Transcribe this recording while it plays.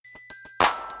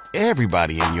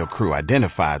Everybody in your crew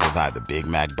identifies as either Big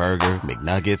Mac Burger,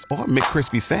 McNuggets, or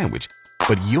McCrispy Sandwich.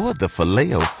 But you're the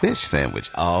Filet-O-Fish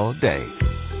Sandwich all day.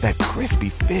 That crispy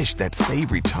fish, that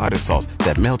savory tartar sauce,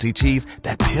 that melty cheese,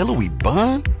 that pillowy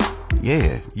bun.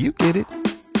 Yeah, you get it.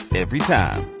 Every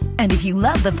time. And if you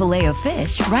love the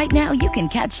Filet-O-Fish, right now you can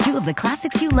catch two of the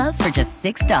classics you love for just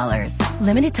 $6.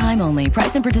 Limited time only.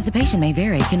 Price and participation may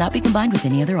vary. Cannot be combined with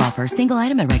any other offer. Single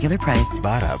item at regular price.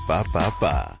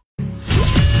 Ba-da-ba-ba-ba.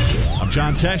 I'm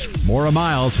John Tesh. Maura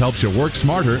Miles helps you work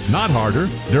smarter, not harder,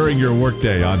 during your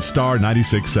workday on Star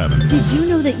 96.7. Did you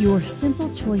know that your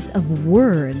simple choice of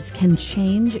words can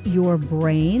change your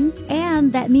brain?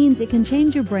 And that means it can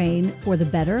change your brain for the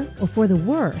better or for the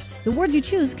worse. The words you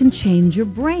choose can change your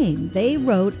brain. They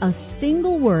wrote a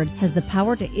single word has the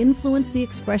power to influence the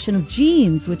expression of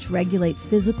genes which regulate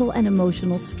physical and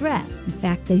emotional stress. In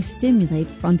fact, they stimulate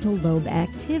frontal lobe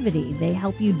activity. They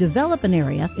help you develop an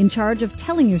area in charge of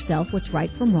telling yourself what's right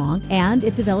from wrong, and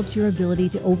it develops your ability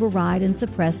to override and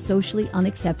suppress socially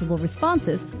unacceptable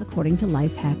responses, according to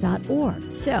lifehack.org.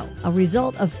 So, a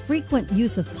result of frequent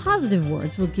use of positive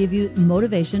words will give you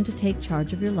motivation to take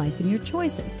charge of your life and your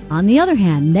choices. On the other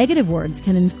hand, negative words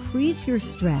can increase your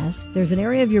stress. There's an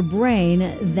area of your brain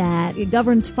that it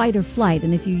governs fight or flight,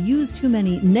 and if you use too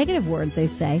many negative words, they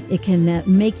say, it can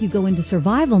make you go into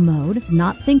survival mode,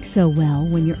 not think so well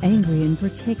when you're angry in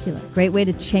particular. Great way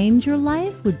to change your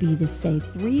life would be to say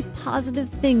 3 positive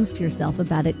things to yourself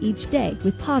about it each day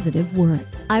with positive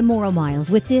words. I'm Maura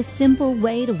Miles with this simple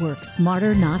way to work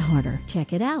smarter, not harder.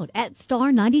 Check it out at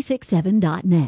star967.net.